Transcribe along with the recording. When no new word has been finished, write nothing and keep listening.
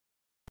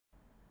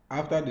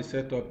After the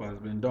setup has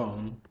been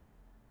done,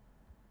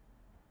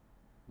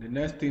 the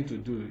next thing to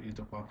do is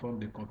to perform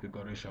the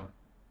configuration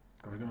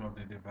of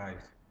the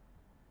device.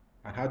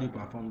 And how do you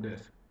perform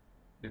this?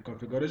 The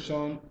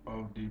configuration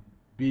of the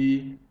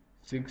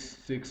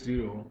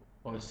B660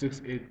 or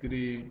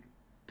 683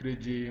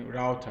 3G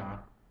router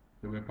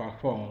will be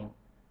performed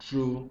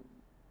through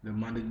the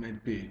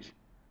management page.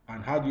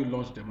 And how do you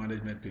launch the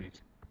management page?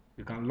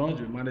 You can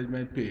launch the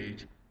management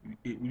page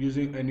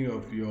using any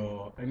of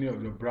your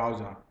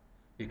browser.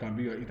 It can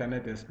be your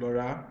Internet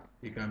Explorer,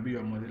 it can be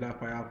your Mozilla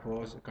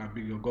Firefox, it can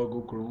be your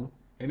Google Chrome.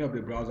 Any of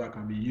the browser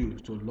can be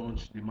used to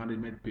launch the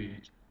management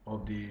page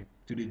of the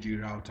 3G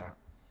router.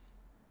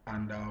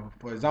 And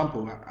for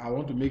example, I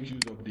want to make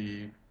use of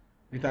the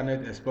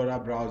Internet Explorer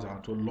browser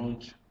to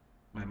launch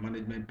my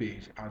management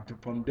page. And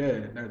from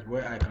there, that's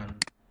where I can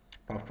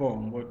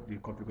perform the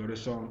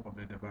configuration of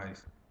the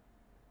device.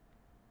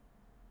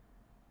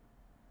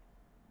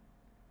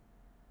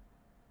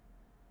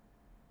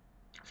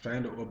 It's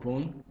trying to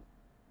open.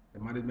 The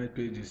management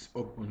page is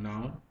open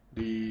now.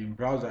 The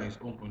browser is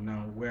open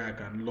now, where I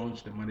can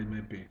launch the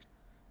management page.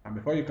 And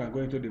before you can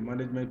go into the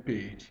management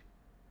page,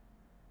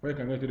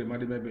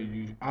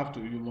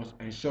 you must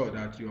ensure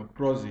that your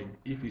proxy,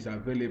 if it's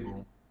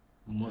available,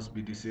 must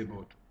be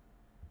disabled.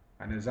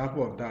 An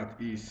example of that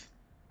is,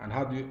 and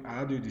how do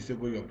you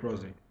disable your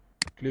proxy?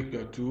 Click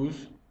your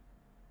tools,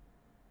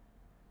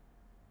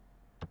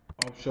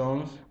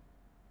 options,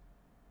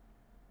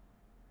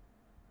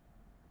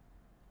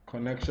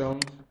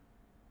 connections,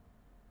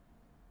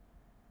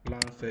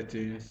 plan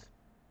settings.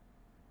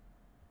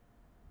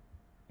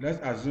 Let's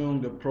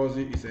assume the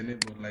proxy is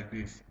enabled like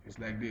this. It's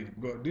like this,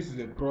 but this is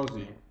a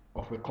proxy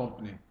of a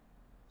company.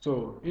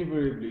 So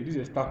invariably, this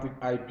is a static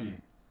IP.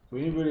 So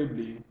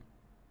invariably,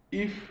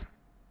 if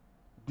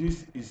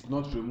this is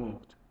not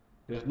removed,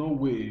 there's no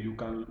way you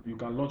can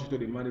launch it to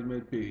the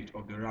management page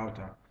of the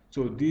router.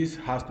 So this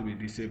has to be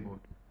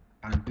disabled,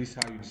 and this is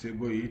how you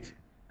disable it.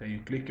 Then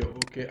you click your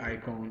OK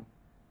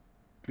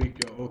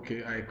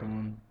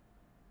icon,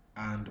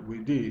 and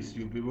with this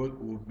you'll be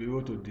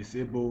able to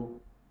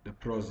disable the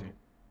proxy,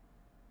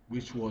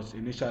 which was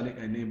initially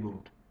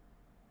enabled.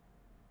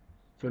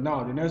 So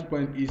now the next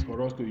point is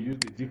for us to use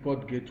the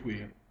default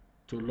gateway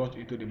to launch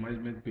into the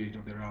management page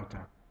of the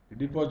router. The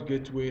default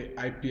gateway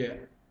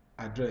IP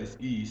address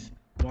is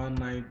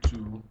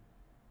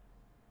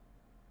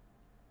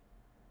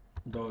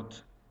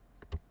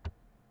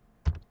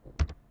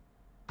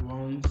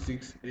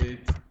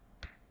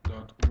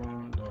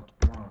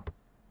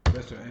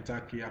Press your enter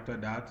key. After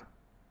that,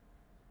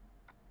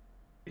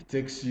 it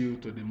takes you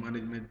to the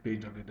management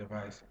page of the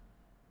device,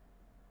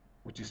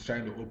 which is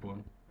trying to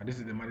open, and this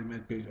is the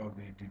management page of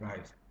the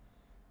device.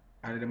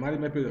 And in the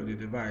management page of the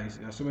device,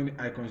 there are so many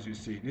icons you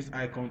see. This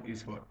icon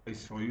is for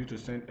you to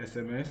send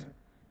SMS.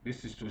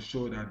 This is to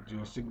show that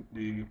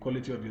the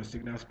quality of your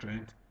signal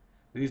strength.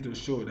 This is to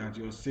show that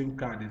your SIM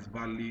card is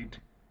valid,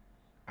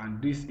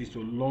 and this is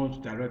to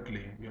launch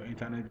directly your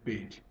internet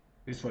page.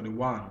 This is for the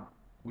one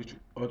which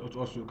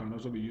also can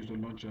also be used to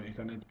launch your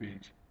internet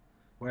page.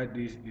 While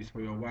this is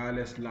for your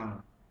wireless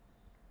LAN,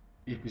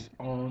 if it's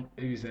on,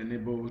 if it's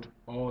enabled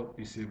or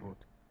disabled.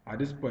 At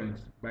this point,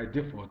 by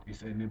default,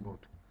 it's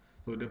enabled.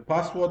 So the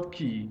password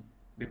key,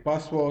 the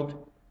password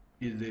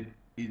is the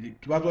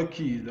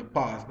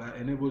pass that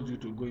enables you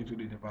to go into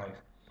the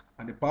device,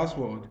 and the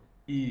password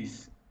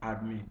is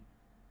admin.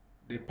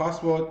 The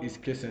password is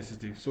case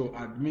sensitive, so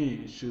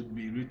admin should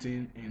be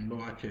written in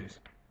lowercase.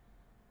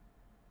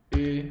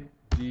 ADMIN.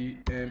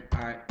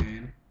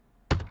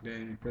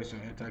 Then press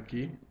your enter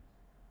key.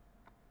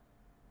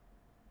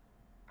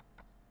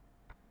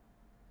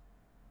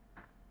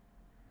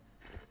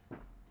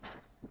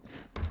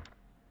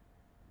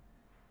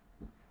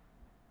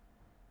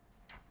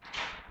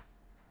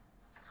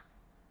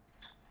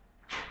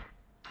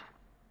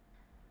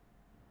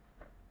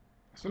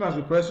 As soon as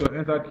you press your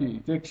enter key,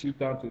 it takes you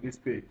down to this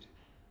page,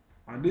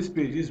 and this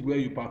page is where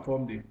you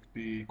perform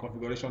the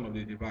configuration of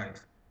the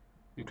device.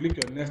 You click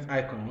your next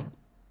icon,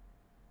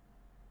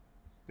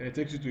 then it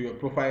takes you to your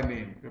profile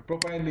name. Your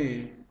profile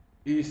name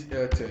is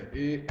Airtel,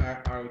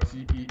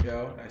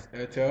 AIRTEL, that's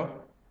Airtel.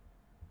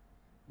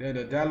 Then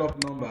the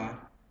dial-up number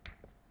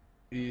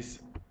is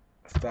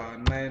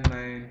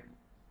 *99#.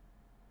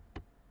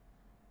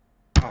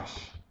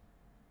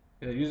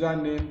 The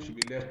username should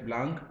be left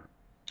blank.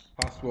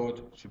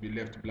 Password should be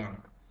left blank.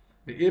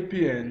 The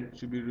APN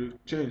should be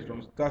changed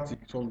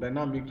from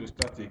dynamic to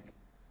static,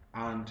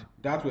 and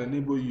that will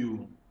enable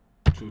you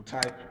to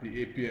type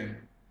the APN.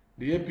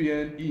 The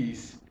APN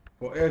is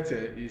for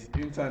Airtel is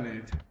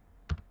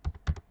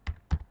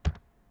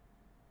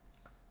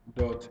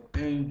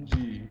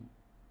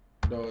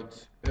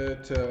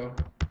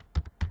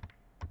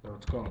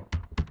internet.ng.airtel.com.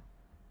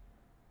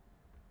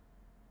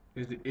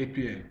 is the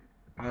APN,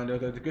 and the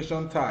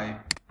authentication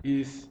type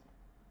is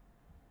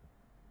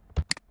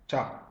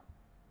CHAP.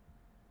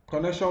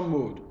 Connection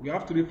mode. We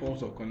have three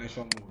forms of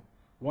connection mode.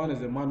 One is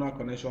the manual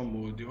connection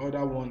mode, the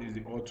other one is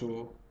the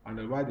auto, and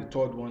the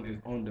third one is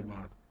on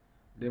demand.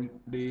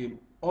 The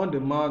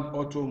on-demand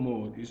auto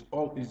mode is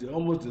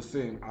almost the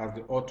same as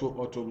the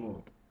auto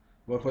mode.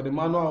 But for the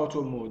manual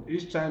auto mode,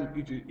 each time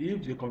if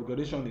the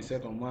configuration is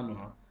set on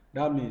manual,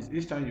 that means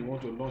each time you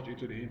want to launch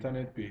into the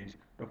internet page,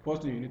 the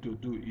first thing you need to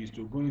do is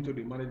to go into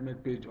the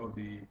management page of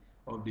the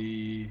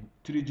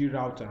 3G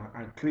router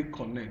and click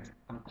connect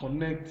and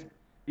connect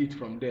it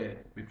from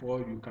there before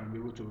you can be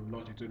able to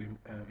launch into the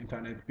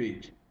internet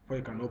page. Before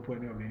you can open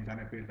any of the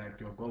internet page like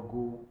your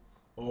Google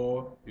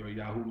or your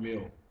Yahoo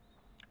Mail.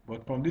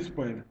 But from this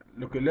point,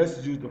 okay, let's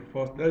do the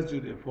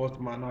first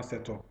manual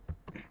setup.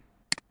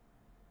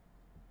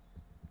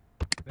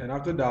 Then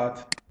after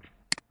that,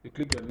 you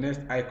click your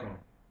next icon.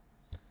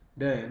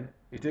 Then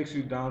it takes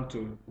you down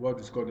to what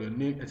is called your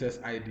name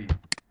SSID.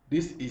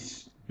 This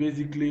is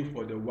basically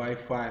for the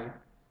Wi-Fi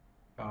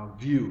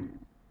view.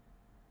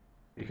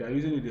 If you are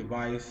using the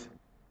device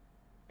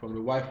from the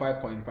Wi-Fi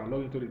point, if I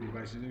log into the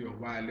device using your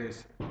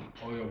wireless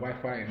or your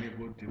Wi-Fi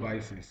enabled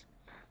devices.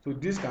 So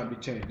this can be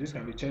changed. This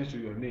can be changed to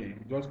your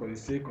name just for the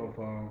sake of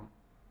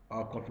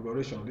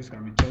configuration. This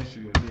can be changed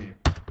to your name.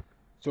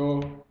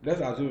 So let's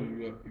assume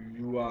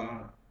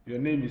your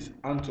name is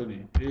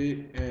Anthony,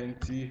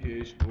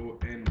 Anthony.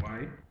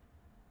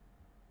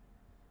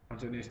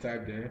 Anthony is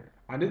typed there,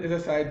 and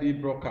this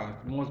SSID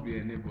broadcast must be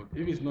enabled.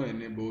 If it's not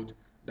enabled,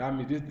 that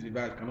means this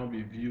device cannot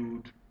be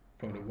viewed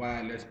from the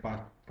wireless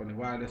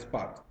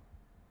part.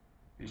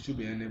 It should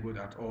be enabled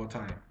at all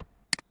time.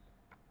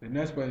 The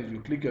next point is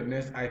you click your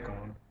next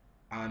icon,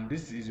 and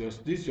this is your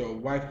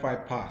Wi-Fi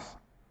pass.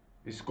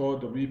 It's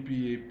called the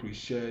WPA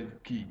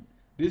pre-shared key.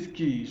 This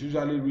key is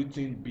usually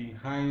written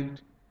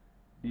behind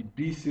the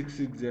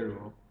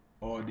B660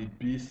 or the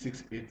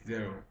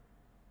B680.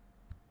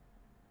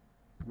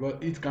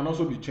 But it can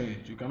also be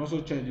changed. You can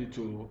also change it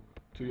to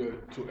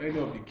any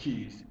of the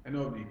keys,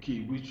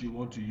 which you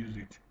want to use.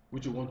 You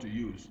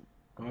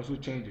can also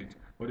change it.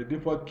 But the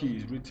default key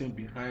is written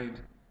behind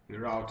the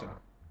router.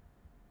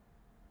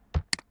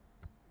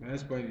 The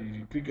next point is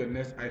you click your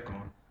next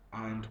icon,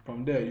 and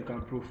from there you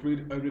can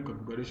proofread every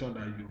configuration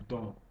that you've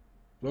done,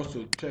 just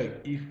to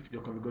check if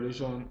your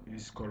configuration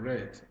is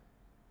correct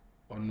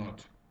or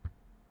not.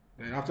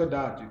 Then after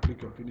that, you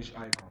click your finish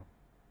icon.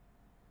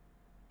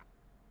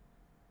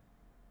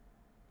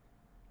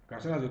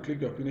 As soon as you click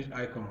your finish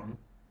icon,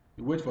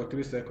 you wait for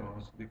 3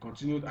 seconds. The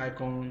continued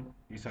icon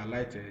is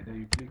highlighted, then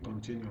you click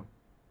continue.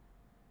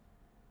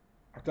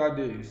 After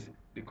this,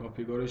 the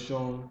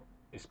configuration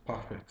is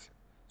perfect.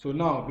 So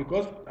now,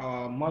 because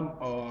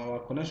our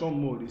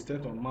connection mode is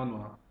set on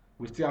manual,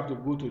 we still have to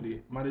go to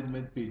the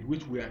management page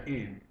which we are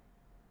in,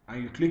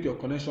 and you click your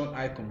connection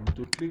icon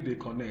to click the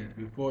connect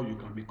before you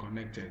can be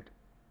connected,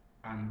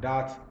 and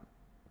that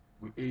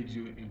will aid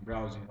you in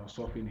browsing or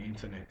surfing the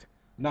internet.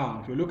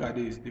 Now, if you look at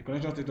this, the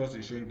connection status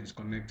is showing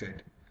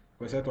disconnected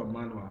for set on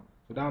manual.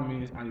 So that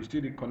means, and you see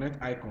the connect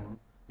icon,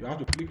 you have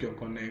to click your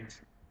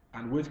connect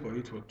and wait for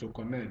it to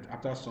connect.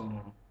 After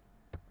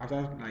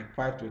like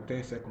 5 to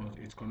 10 seconds,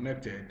 it's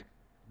connected.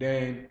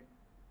 Then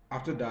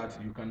after that,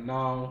 you can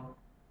now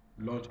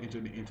launch into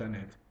the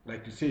internet.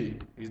 Like you see,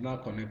 it's now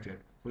connected.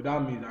 So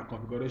that means our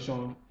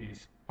configuration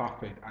is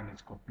perfect and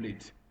it's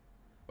complete.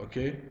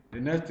 Okay, the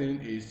next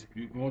thing is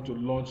you want to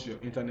launch your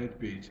internet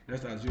page.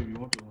 Let's assume you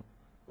want to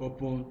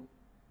open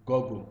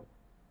Google.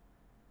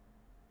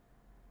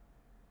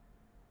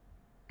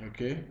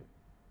 Okay,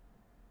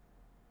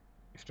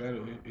 it's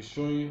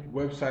showing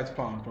website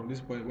found. From this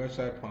point,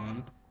 website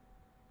found,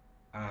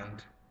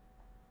 and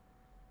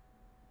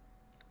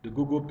the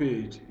Google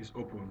page is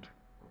opened,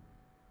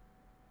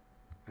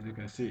 as you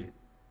can see.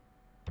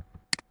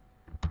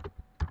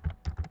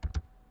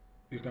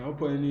 You can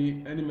open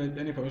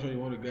any information you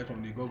want to get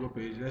from the Google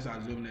page. Let's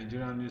assume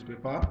Nigerian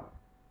newspaper.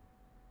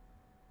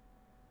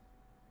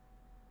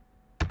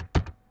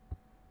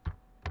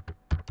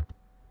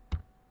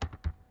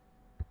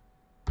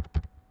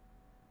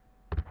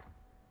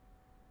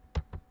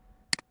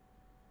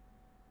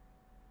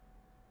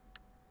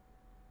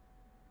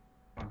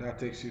 And that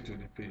takes you to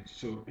the page.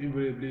 So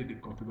invariably the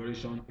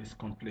configuration is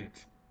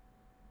complete.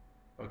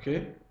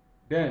 Okay,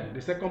 then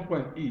the second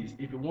point is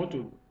if you want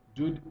to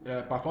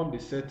perform the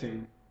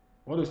setting,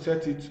 want to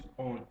set it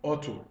on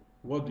auto,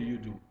 what do?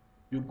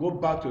 You go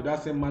back to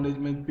that same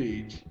management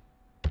page,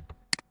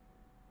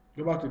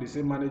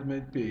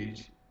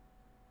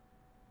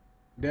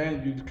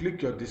 then you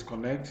click your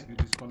disconnect,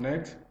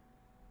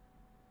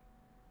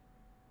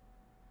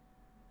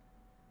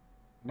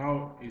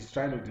 now it's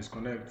trying to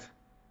disconnect.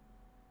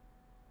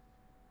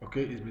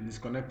 Okay, it's been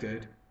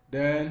disconnected.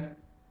 Then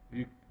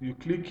you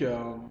click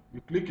your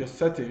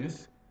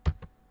settings.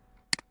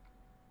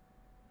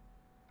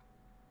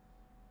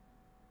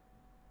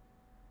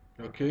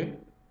 Okay,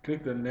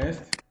 click the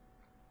next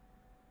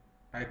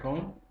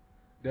icon.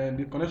 Then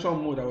the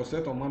connection mode that was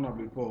set on manual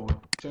before,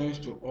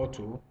 change to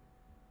auto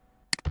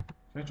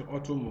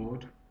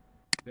mode.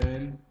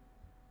 Then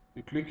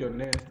you click your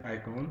next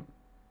icon,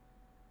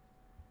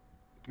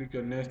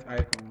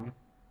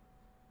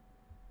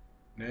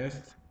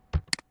 next,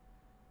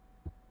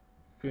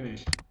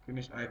 finish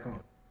icon.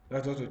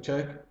 That's just to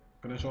check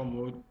connection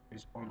mode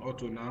is on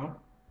auto now.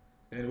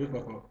 then wait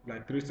for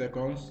like 3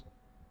 seconds,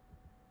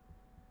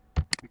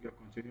 click your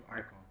continue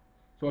icon.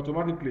 So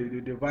automatically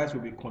the device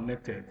will be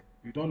connected.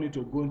 You don't need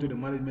to go into the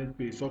management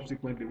page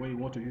subsequently when you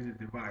want to use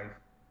the device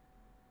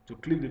to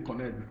click the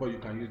connect before you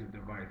can use the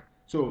device.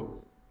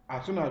 So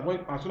as soon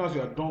as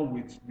you are done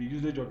with the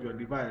usage of your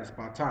device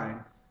per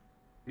time,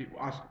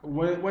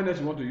 when else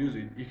you want to use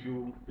it,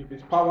 if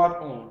it's powered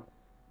on,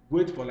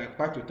 wait for like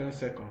 5 to 10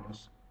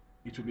 seconds,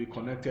 it will be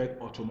connected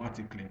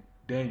automatically.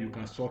 Then you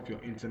can surf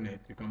your internet,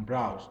 you can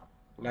browse.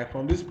 Like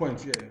from this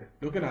point here,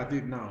 looking at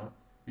it now,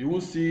 you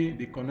won't see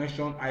the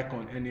connection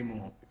icon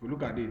anymore. If you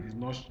look at it,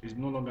 it's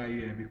no longer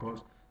here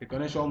because the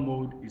connection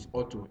mode is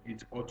auto.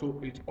 It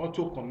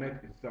auto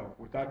connect itself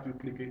without you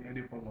clicking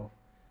any form of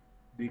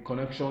the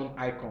connection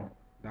icon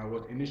that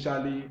was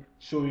initially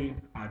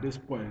showing at this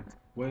point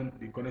when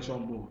the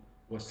connection mode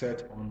was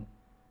set on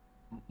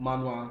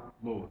manual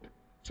mode.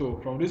 So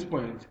from this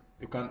point,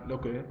 you can,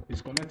 okay,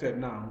 it's connected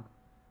now,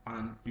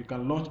 and you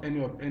can launch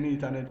any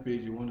internet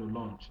page you want to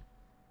launch,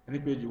 any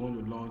page you want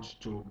to launch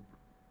to,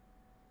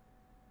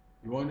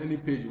 any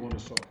page you want to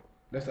solve.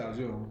 Let's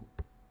assume,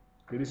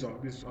 okay, this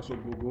is also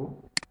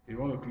Google. You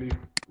want to click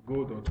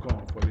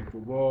go.com for the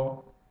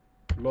football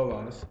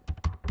lovers.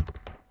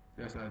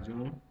 Let's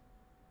assume,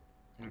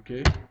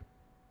 okay.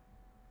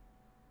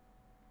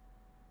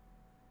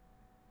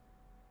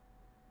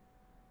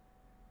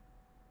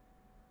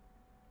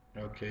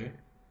 Okay,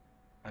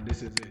 and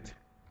this is it.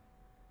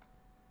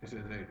 This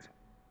is it.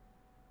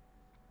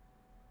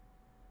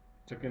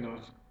 Taking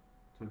us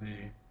to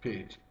the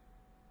page.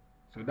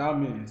 So that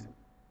means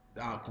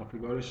that our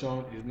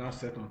configuration is now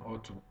set on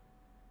auto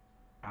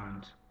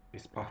and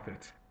it's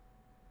perfect.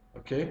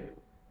 Okay.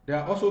 There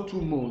are also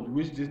two modes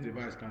which this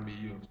device can be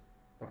used.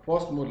 The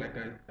first mode,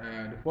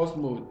 the first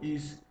mode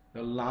is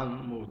the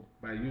LAN mode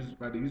by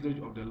the usage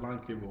of the LAN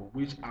cable,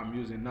 which I'm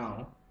using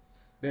now.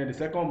 Then the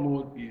second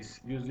mode is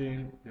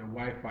using the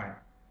Wi-Fi,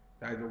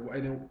 that is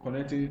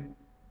connecting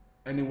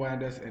any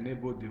wireless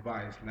enabled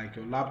device like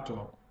your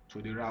laptop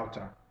to the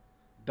router.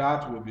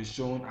 That will be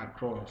shown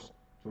across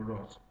to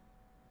us.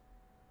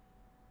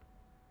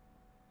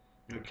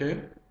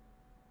 Okay,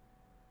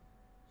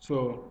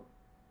 so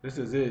this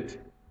is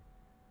it.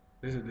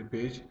 This is the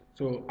page.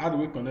 So how do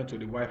we connect to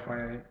the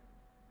Wi-Fi?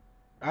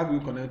 How do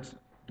we connect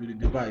to the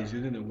device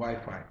using the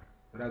Wi-Fi?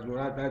 So that's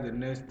the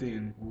next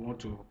thing we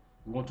want to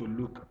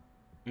look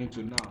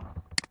into now.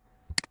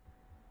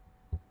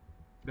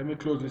 Let me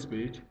close this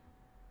page.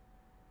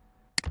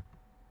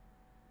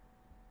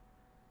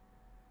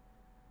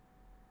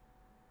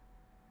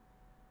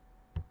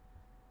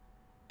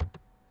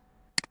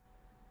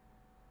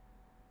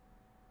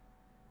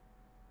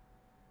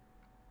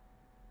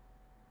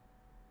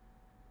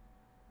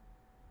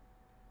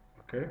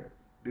 Okay,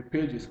 the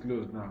page is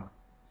closed now.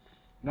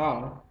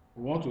 Now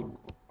we want to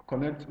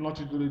connect not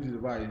to the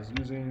device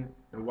using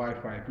the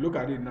Wi-Fi. If you look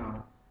at it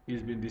now,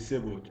 it's been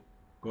disabled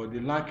because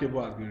the LAN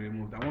cable has been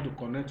removed. I want to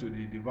connect to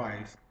the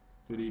device,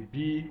 to the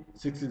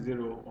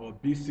B660 or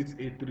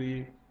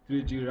B683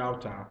 3G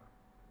router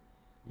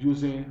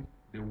using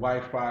the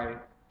Wi-Fi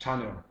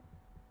channel.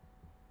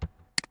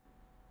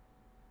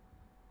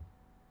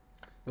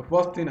 The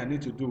first thing I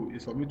need to do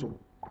is for me to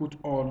put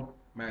on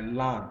my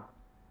LAN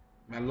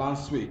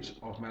switch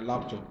of my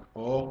laptop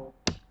or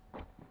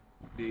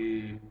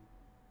any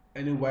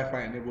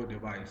Wi-Fi enabled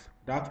device.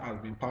 That has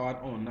been powered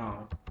on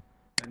now.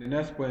 And the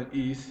next point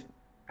is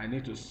I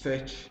need to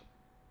search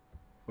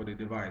for the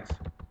device.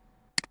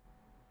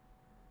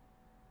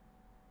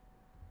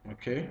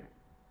 Okay.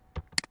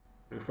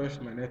 Refresh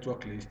my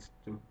network list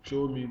to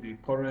show me the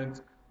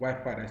current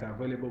Wi-Fi that is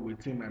available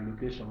within my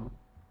location.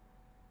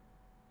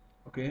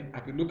 Okay, I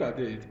can look at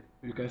it.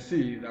 You can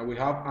see that we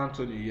have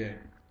Anthony here.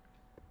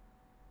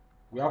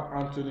 We have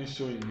Anthony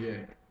showing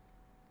here.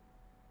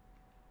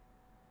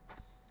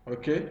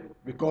 Okay,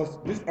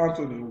 because this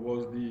Anthony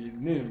was the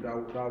name that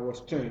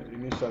was changed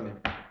initially.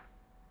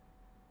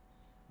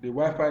 The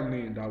Wi-Fi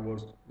name that we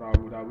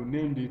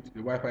named it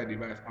the Wi-Fi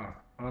device as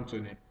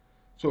Anthony.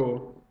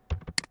 So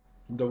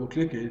double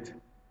click it.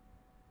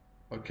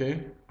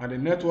 Okay, and the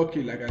network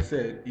key, like I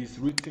said, is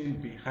written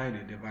behind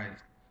the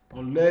device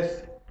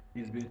unless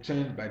it's been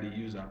changed by the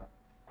user.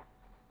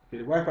 Okay,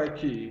 the Wi-Fi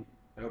key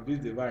of this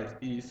device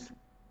is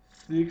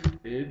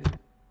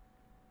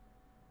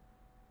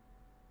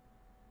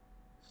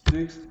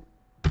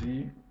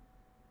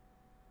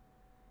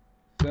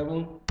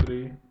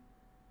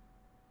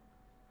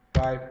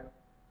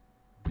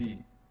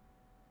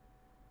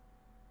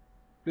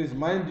Please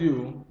mind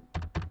you,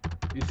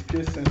 it's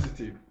case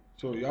sensitive,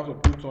 so you have to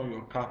put on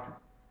your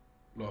cap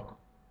lock.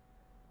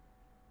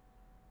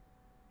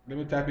 Let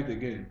me type it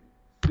again.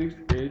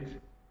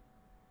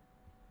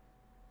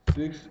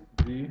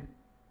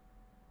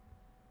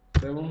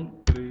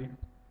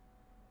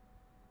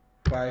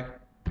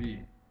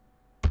 686D735B.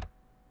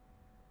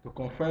 To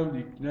confirm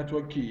the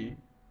network key,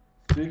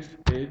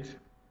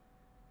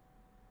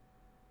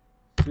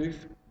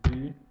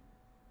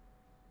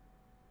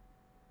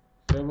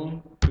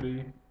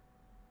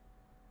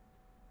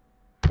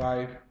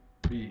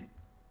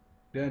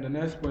 Then the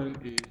next point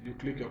is you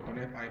click your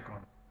connect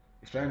icon.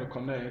 It's trying to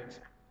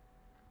connect.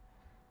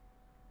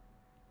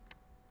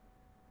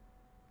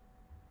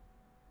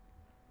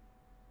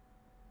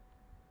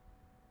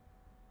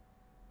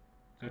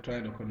 So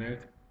trying to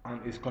connect,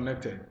 and it's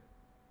connected.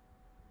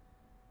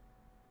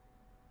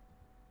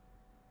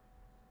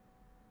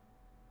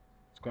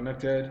 It's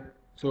connected.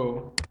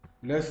 So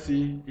let's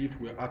see if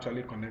we're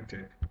actually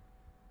connected. If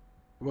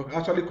we're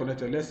actually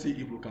connected, let's see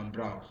if we can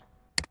browse.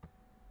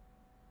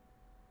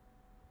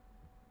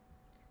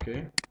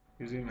 Okay,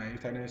 using my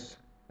Internet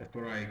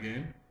Explorer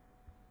again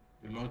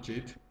to launch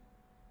it.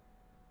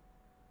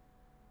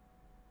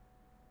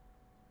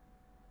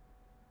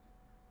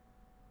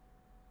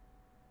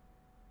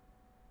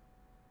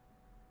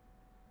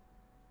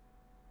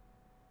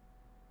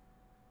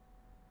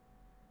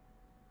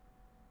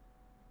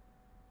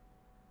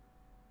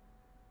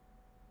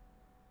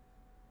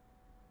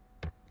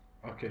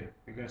 Okay,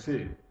 you can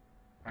see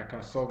I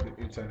can solve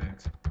the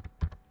internet.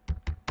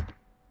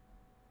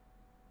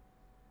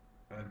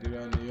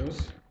 Nigeria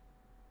news.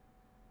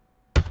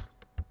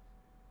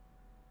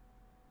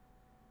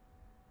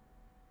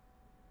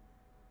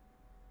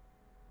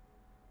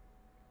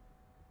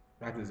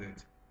 That is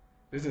it.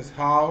 This is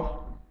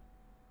how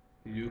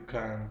you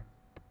can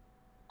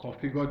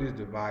configure this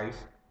device,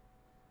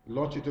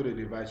 launch it to the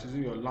device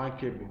using your LAN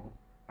cable,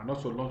 and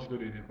also launch it to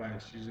the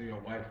device using your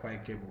Wi-Fi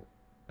cable.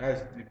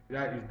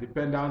 That is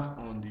dependent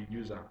on the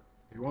user.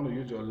 If you want to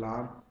use your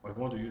LAN or if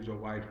you want to use your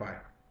Wi-Fi.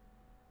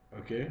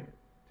 Okay,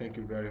 thank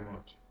you very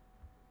much.